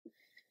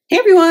Hey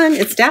everyone,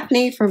 it's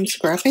Daphne from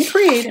Scrap and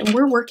Create, and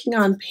we're working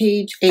on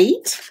page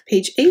 8,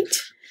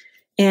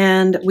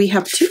 and we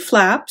have 2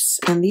 flaps,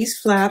 and these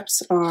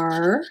flaps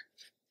are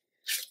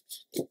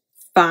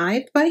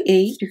 5 by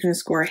 8. You're going to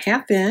score a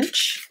 1/2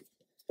 inch.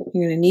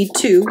 You're going to need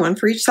 2, 1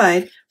 for each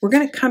side. We're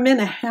going to come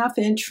in a 1/2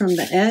 inch from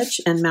the edge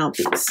and mount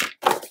these.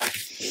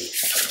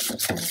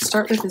 I'll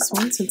start with this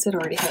one since it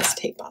already has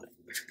tape on it.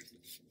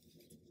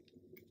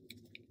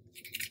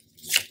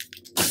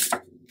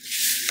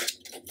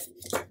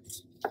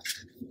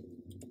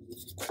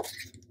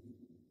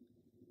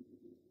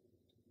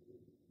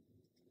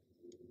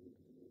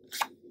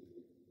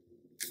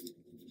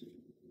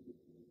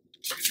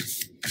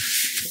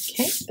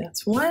 Okay,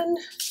 that's one.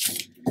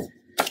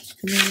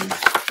 And then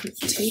put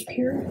the tape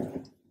here.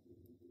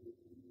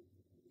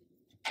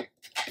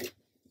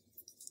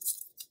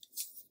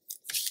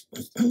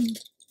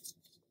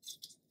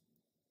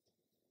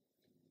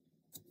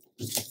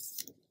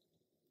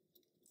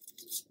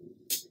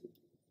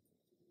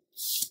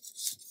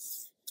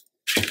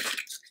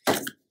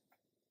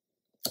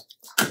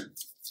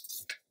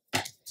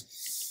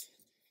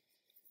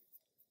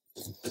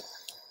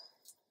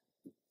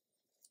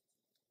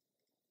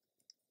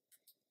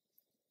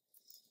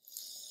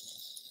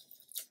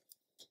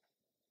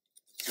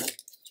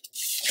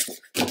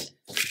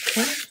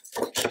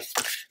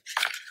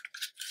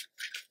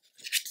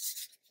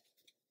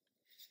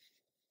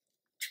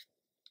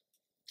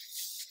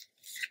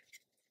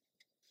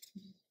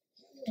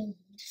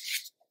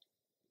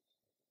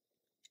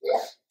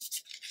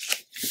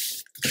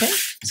 Okay,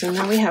 so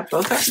now we have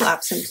both our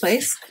flaps in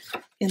place,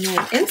 and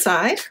then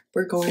inside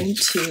we're going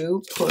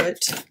to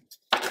put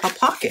a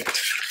pocket.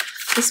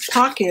 This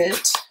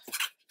pocket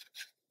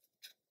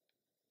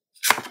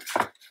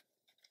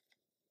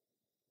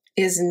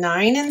is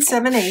 9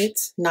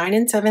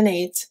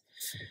 7/8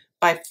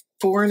 by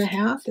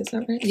 4.5. Is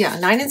that right? Yeah,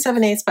 9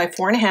 7/8 by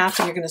 4.5,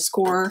 and you're going to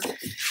score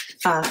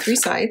 3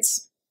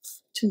 sides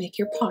to make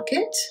your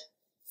pocket.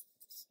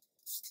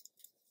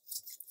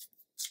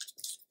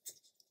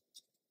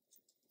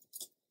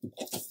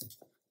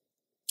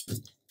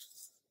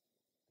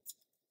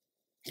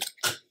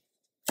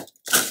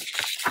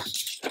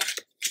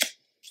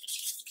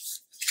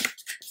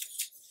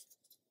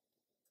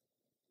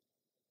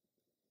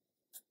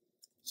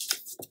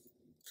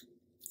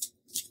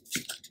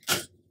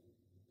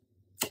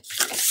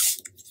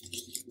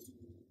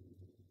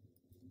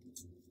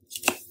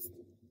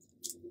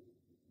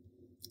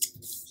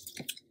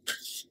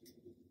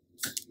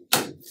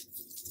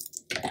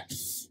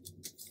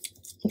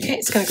 Okay,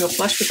 it's going to go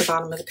flush with the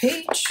bottom of the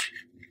page.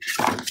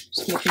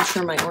 Just making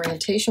sure my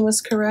orientation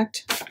was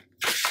correct.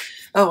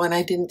 Oh, and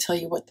I didn't tell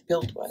you what the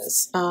build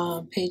was.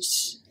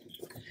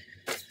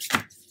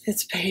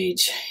 It's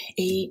page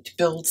 8,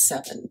 build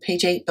 7.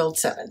 Page 8, build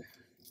 7.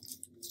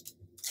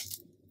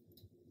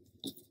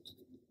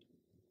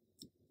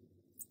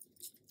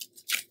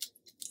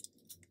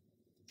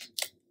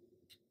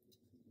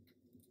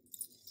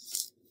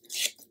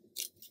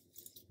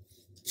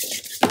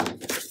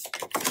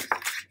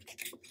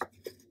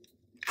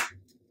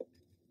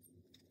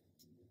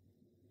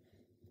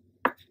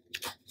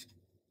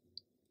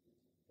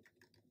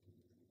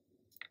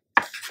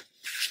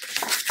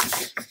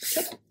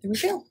 There we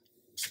go.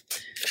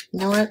 You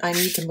know what? I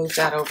need to move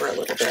that over a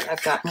little bit.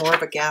 I've got more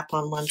of a gap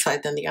on one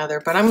side than the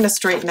other, but I'm going to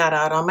straighten that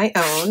out on my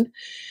own.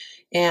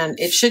 And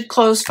it should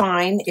close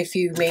fine if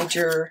you made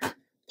your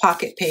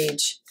pocket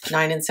page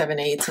 9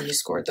 7/8 and you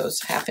scored those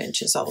 1/2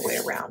 inches all the way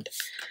around.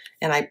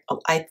 And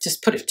I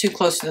just put it too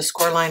close to the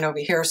score line over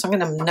here, so I'm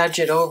going to nudge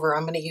it over.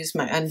 I'm going to use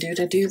my undo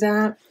to do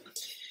that.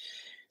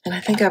 And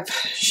I think I've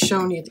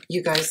shown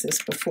you guys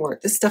this before.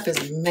 This stuff is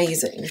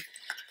amazing.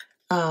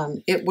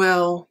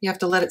 You have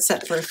to let it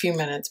set for a few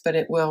minutes, but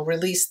it will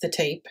release the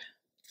tape.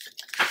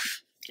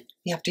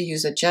 You have to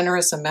use a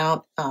generous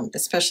amount,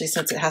 especially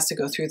since it has to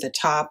go through the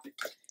top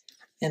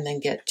and then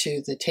get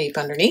to the tape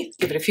underneath.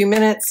 Give it a few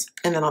minutes,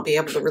 and then I'll be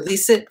able to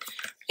release it.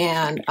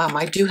 And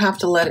I do have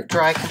to let it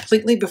dry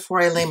completely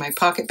before I lay my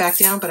pocket back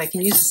down, but I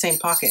can use the same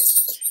pocket.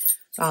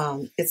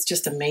 It's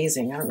just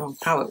amazing. I don't know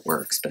how it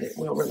works, but it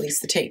will release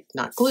the tape.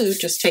 Not glue,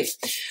 just tape.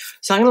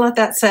 So I'm going to let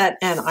that set,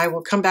 and I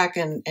will come back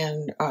and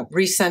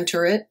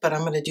recenter it, but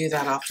I'm going to do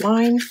that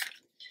offline.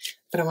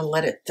 But I'm going to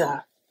let it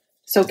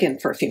soak in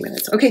for a few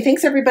minutes. Okay,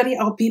 thanks everybody.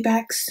 I'll be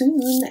back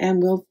soon,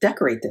 and we'll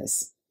decorate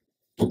this.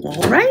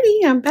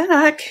 Alrighty, I'm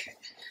back.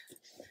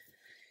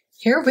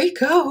 Here we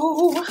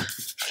go.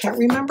 Can't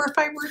remember if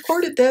I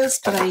recorded this,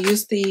 but I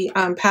used the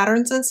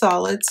patterns and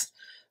solids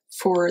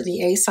for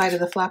the A side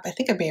of the flap. I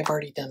think I may have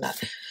already done that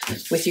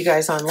with you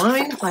guys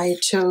online. I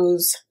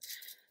chose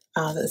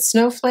the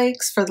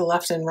snowflakes for the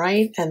left and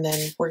right, and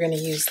then we're going to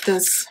use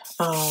this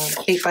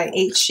 8 by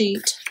 8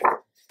 sheet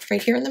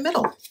right here in the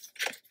middle.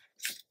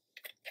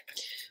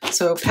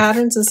 So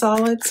patterns and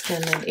solids,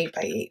 and then 8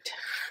 by 8.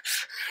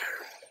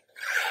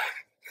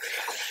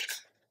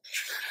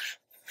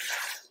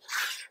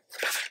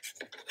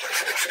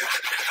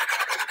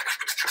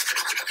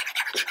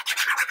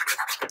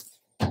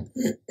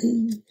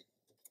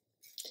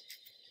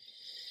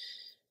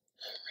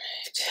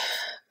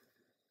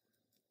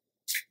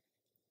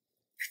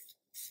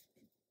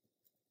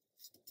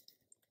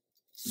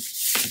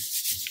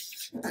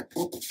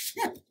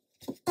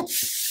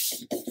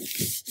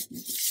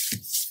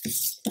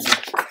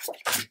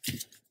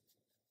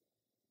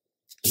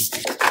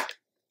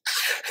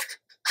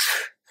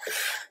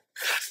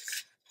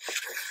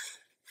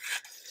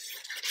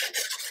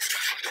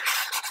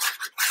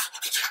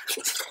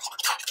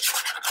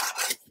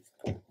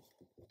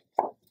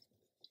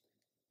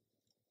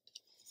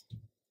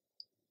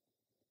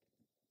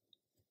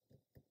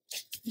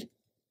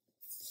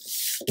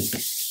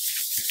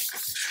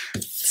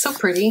 So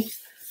pretty.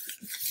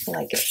 I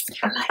like it.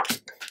 I like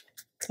it.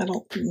 I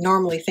don't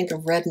normally think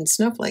of red and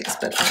snowflakes,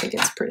 but I think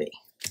it's pretty.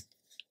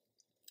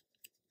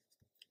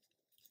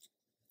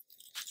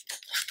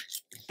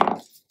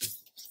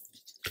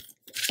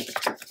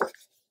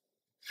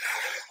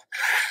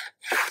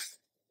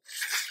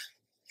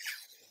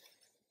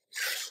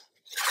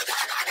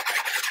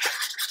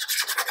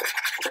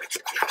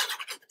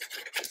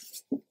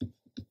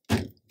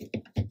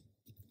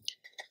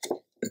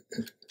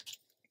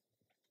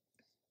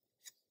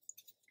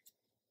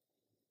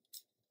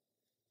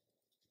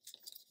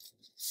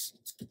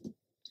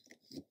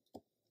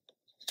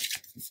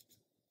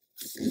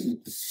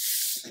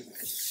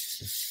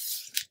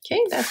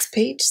 Okay, that's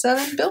page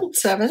 7, build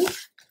 7.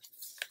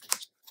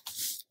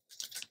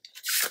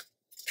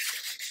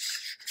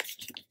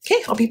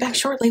 Okay, I'll be back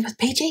shortly with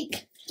page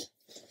 8.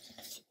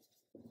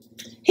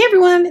 Hey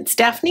everyone, it's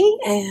Daphne,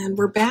 and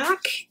we're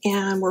back,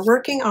 and we're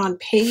working on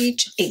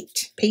page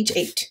 8. Page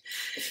 8.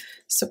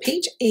 So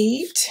page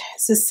 8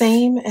 is the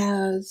same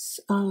as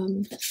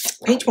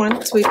page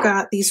 1. So we've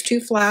got these 2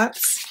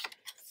 flats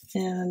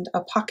and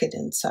a pocket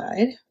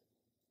inside.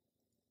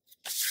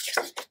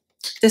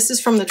 This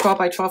is from the 12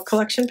 by 12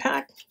 collection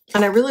pack,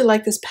 and I really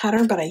like this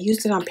pattern, but I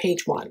used it on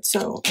page 1,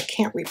 so I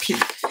can't repeat.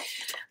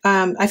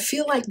 I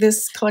feel like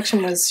this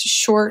collection was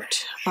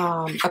short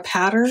a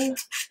pattern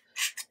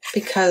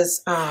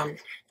because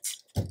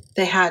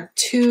they had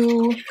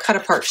 2 cut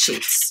apart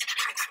sheets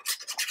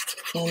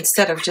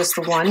instead of just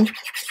the one.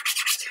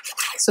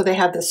 So they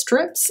had the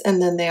strips,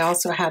 and then they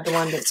also had the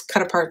one that's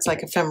cut apart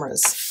like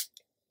ephemeras,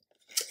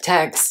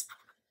 tags.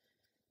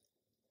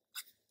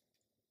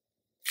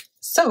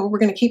 So we're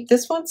going to keep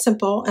this one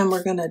simple, and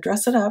we're going to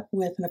dress it up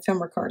with an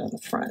ephemera card on the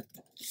front.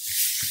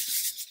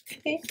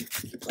 Okay,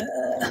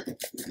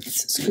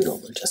 let's scoot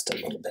over just a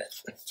little bit.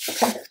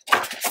 Okay.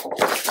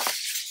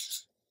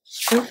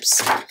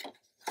 Oops.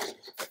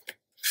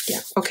 Yeah,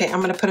 okay, I'm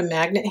going to put a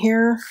magnet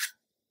here.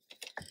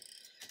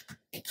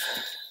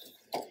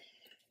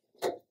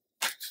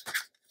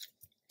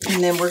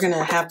 And then we're going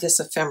to have this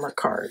ephemera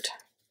card.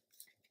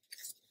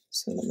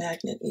 So the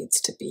magnet needs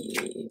to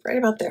be right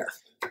about there.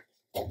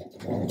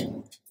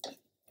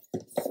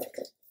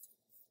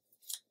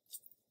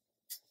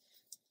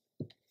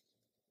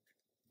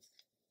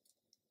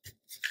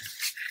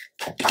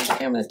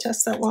 Okay, I'm going to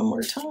test that one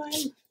more time.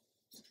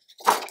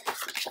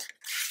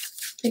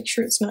 Make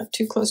sure it's not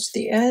too close to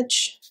the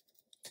edge.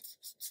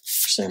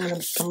 Actually,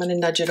 I'm going to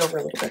nudge it over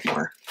a little bit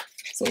more.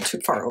 It's a little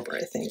too far over,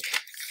 I think.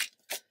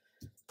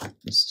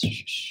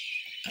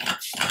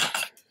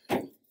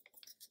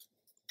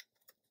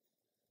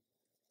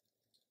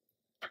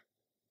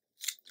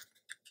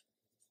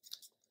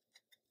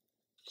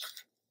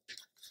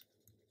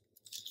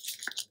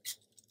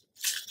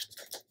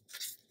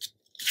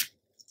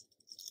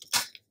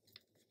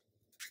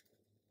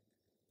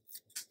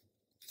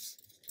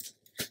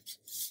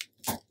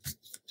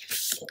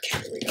 Okay,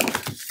 here we go.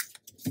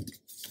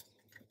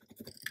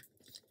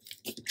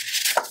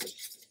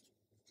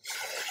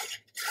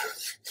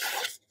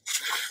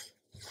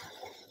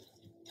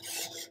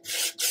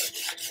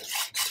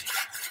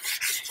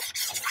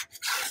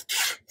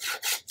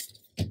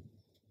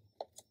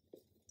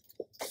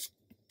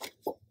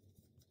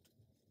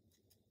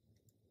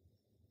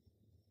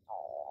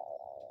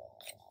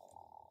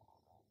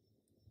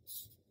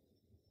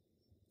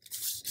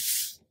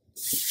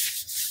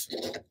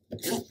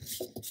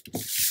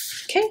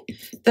 Okay,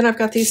 then I've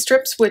got these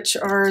strips, which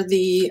are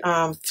the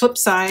flip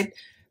side,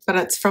 but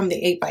it's from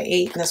the 8 by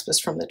 8, and this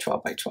was from the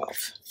 12 by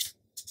 12.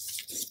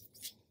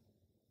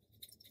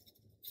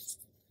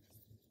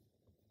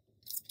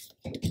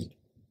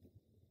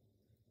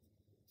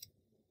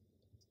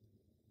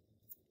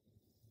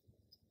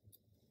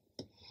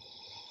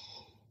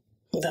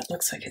 That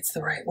looks like it's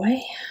the right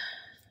way.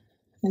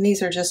 And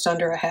these are just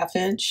under a 1/2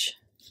 inch.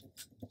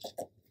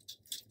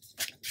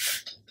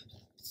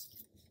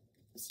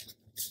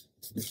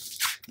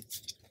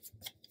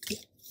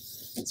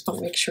 Just want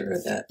to make sure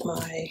that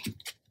my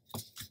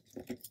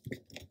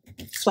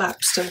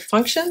flap still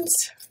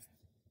functions.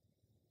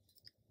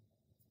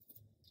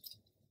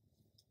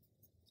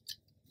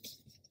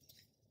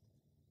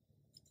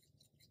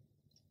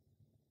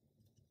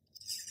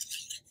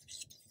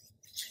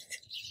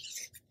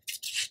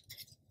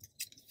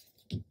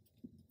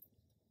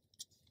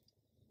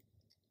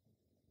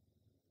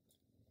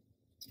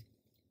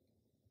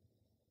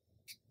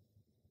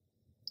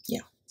 Yeah,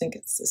 I think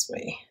it's this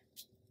way.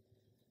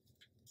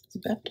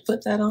 About to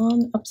put that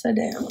on upside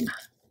down.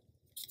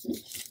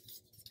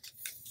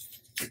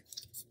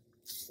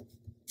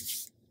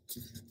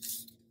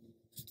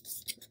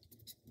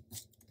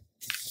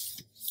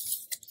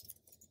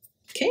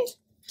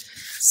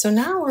 so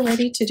now we're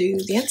ready to do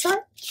the inside.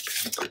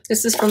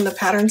 This is from the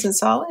Patterns and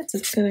Solids.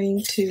 It's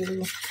going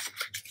to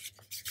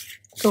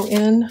go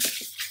in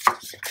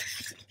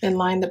and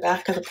line the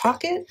back of the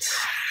pocket.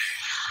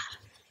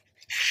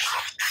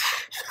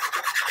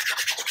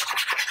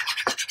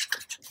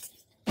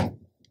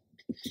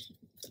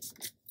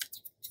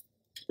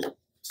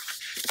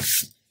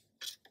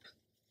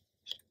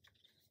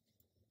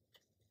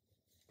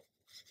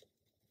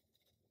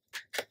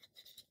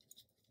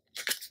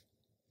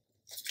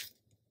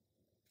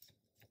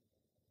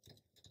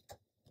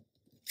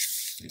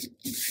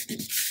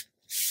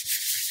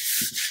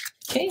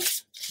 Okay.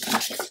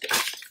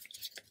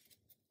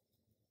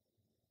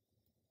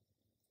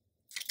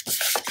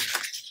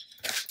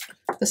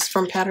 This is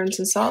from Patterns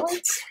and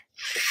Solids.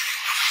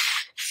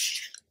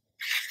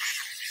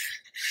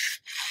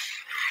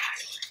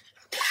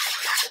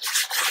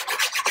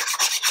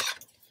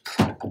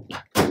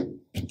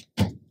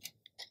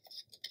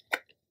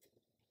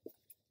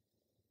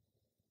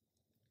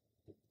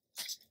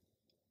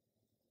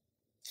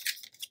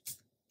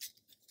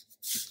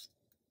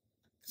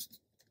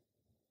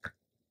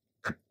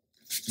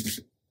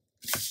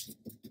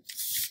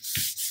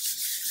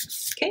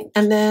 Okay,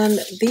 and then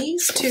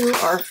these two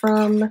are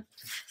from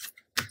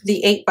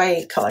the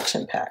 8x8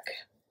 collection pack.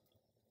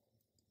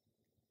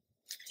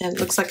 And it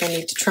looks like I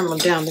need to trim them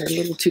down. They're a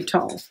little too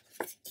tall.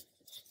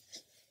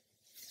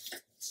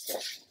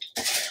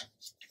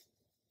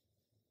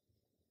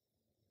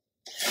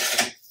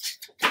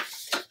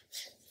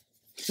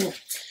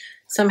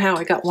 Somehow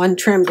I got one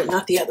trimmed but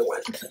not the other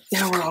one. But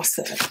now we're all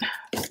set.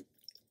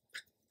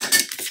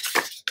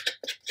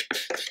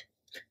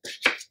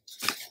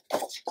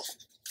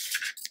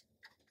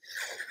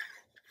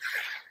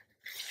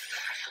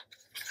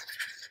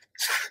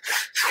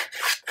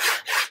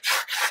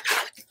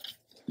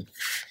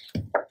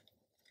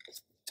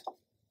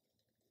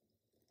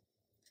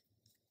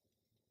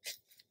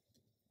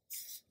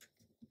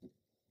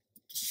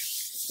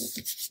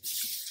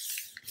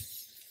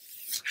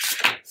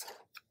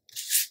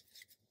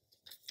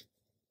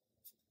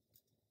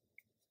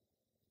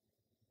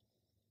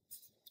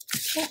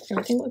 Okay,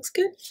 everything looks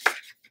good.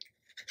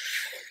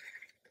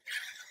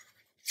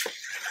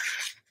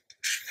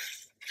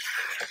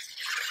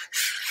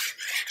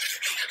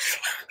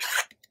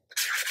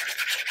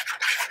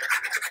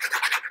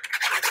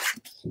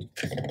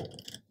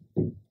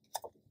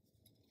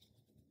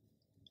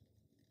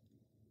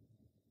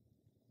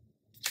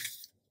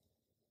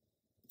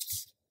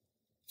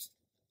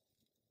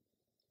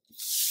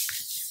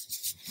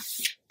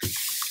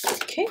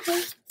 Okay,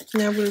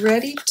 now we're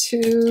ready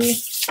to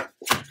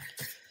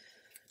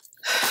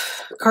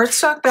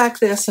cardstock back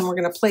this, and we're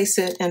going to place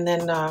it, and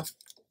then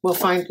we'll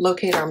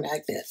locate our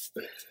magnet.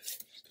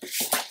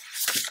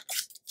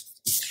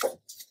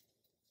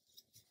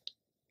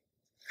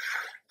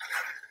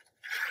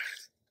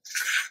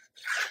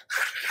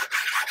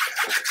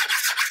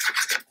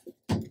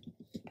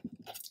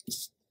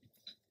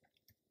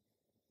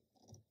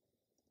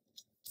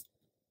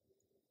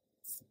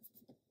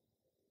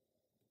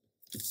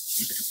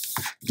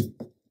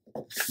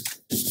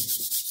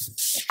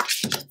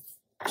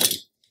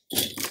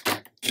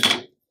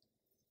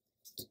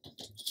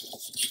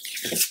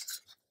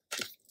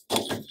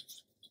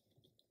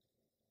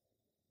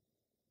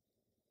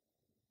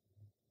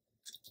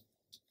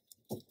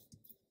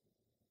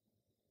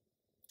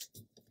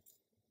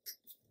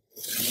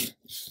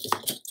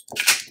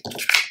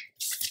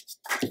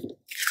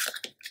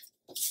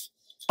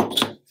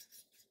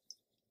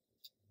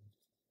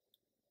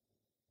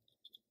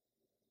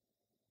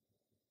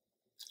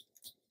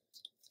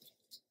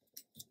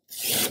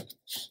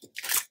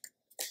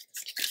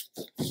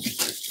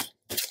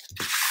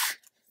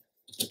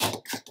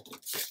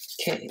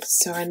 Okay,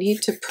 so I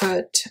need to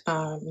put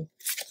the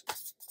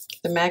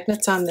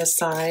magnets on this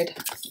side.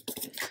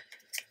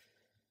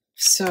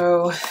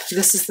 So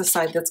this is the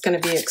side that's going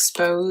to be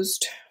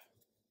exposed.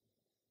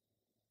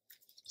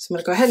 So I'm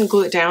going to go ahead and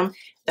glue it down.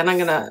 Then I'm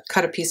going to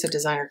cut a piece of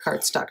designer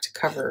cardstock to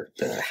cover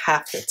the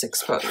half that's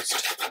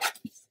exposed.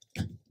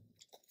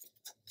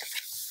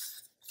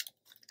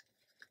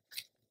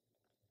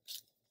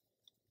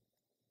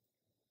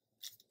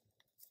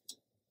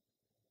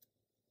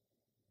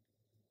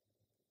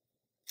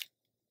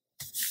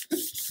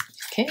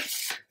 Okay,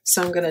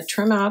 so I'm going to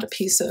trim out a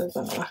piece of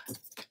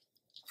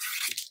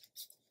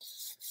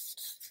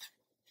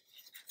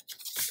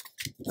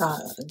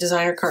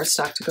designer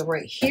cardstock to go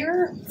right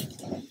here.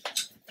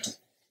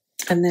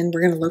 And then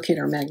we're going to locate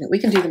our magnet. We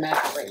can do the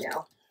magnet right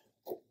now.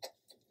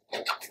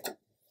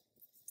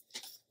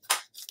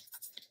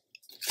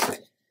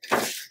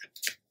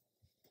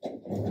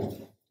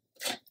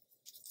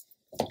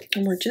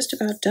 And we're just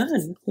about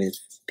done with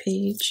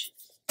page,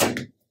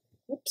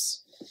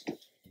 whoops,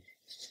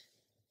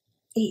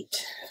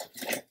 8.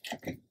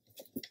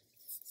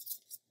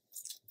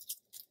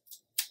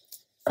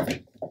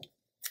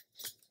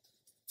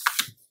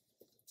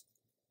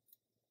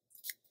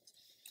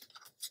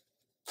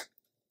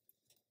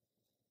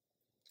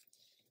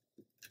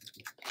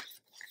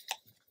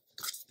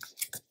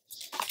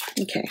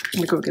 Okay, I'm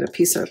gonna go get a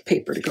piece of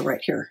paper to go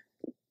right here.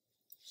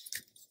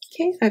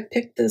 Okay, I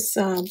picked this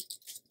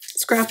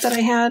scrap that I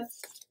had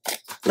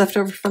left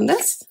over from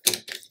this,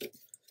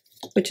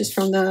 which is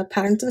from the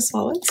Patterns and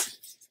Solids.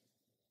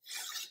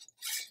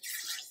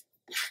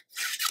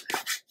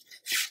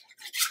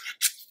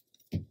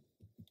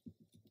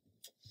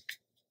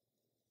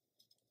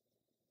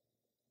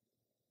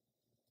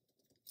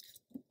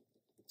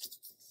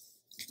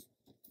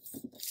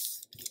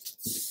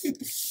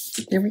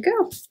 There we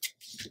go.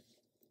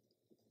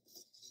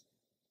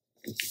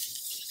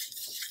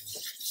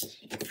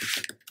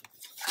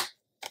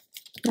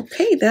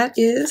 Okay, that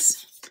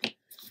is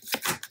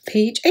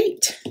page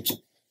 8.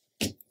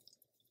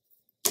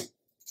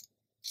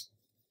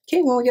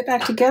 Okay, when we get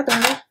back together,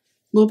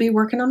 we'll be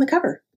working on the cover.